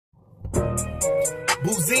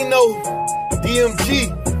BooZino, DMG,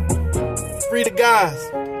 free the guys.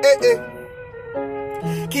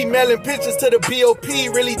 Keep mailing pictures to the BOP,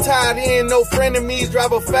 really tied in, no frenemies.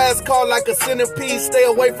 Drive a fast car like a centipede. Stay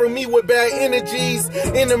away from me with bad energies.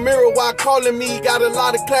 In the mirror while calling me, got a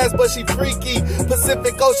lot of class but she freaky.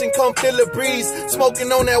 Pacific Ocean, come feel the breeze. Smoking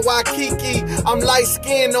on that Waikiki. I'm light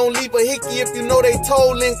skinned, don't leave a hickey. If you know they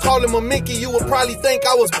tollin', call him a Mickey. You would probably think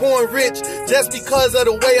I was born rich just because of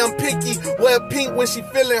the way I'm picky. Wear pink when she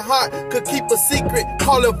feeling hot, could keep a secret,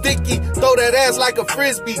 call her Vicky. Throw that ass like a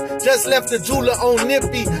frisbee, just left the jeweler on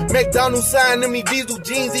Nippy. McDonald's sign in me diesel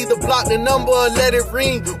jeans, either block the number or let it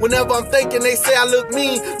ring. Whenever I'm thinking they say I look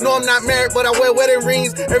mean. No, I'm not married, but I wear wedding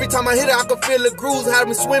rings. Every time I hit it, I can feel the grooves. Have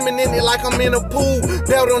me swimming in it like I'm in a pool.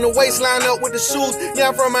 Belt on the waistline up with the shoes. Yeah,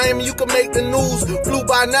 I'm from Miami, you can make the news. Flew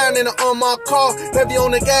by 9 in an unmarked car. Heavy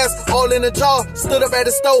on the gas, all in the jar. Stood up at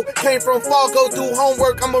the stove, came from far, go do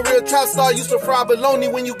homework. I'm a real trap star, used to fry bologna.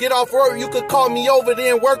 When you get off work, you could call me over,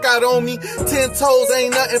 then work out on me. 10 toes,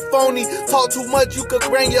 ain't nothing phony. Talk too much, you could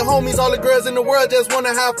bring your homies. All the girls in the world just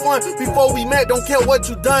wanna have fun. Before we met, don't care what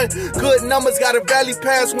you done. Good numbers, got a valley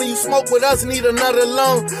pass. When you smoke with us, need another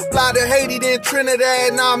lung. Fly to Haiti, then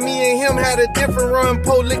Trinidad. Nah, me and him had a different run.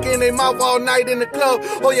 Po lick in their mouth all night in the club.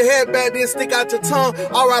 Hold your head back, then stick out your tongue.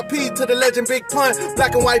 R.I.P. to the legend Big Pun.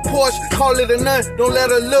 Black and white Porsche, call it a nun. Don't let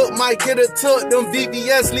her look, might get her took. Them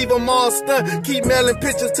VVS, leave them all stunned. Keep mailing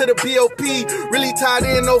pictures to the BOP. Really tied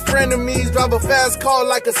in, no frenemies. Drive a fast car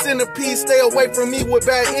like a centipede. Stay away from me with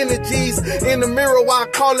bad energies. In the mirror while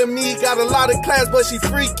calling me, got a lot of class but she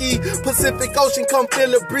freaky. Pacific Ocean, come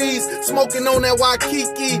feel the breeze. Smoking on that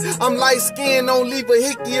Waikiki. I'm light skinned, don't leave a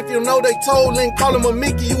hickey. If you know they tollin', call him a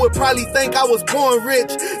Mickey. You would probably think I was born rich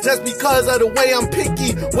just because of the way I'm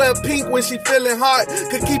picky. Wear pink when she feeling hot,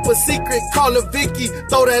 could keep a secret, call her Vicky.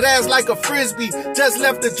 Throw that ass like a frisbee, just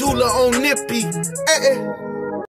left the jeweler on Nippy.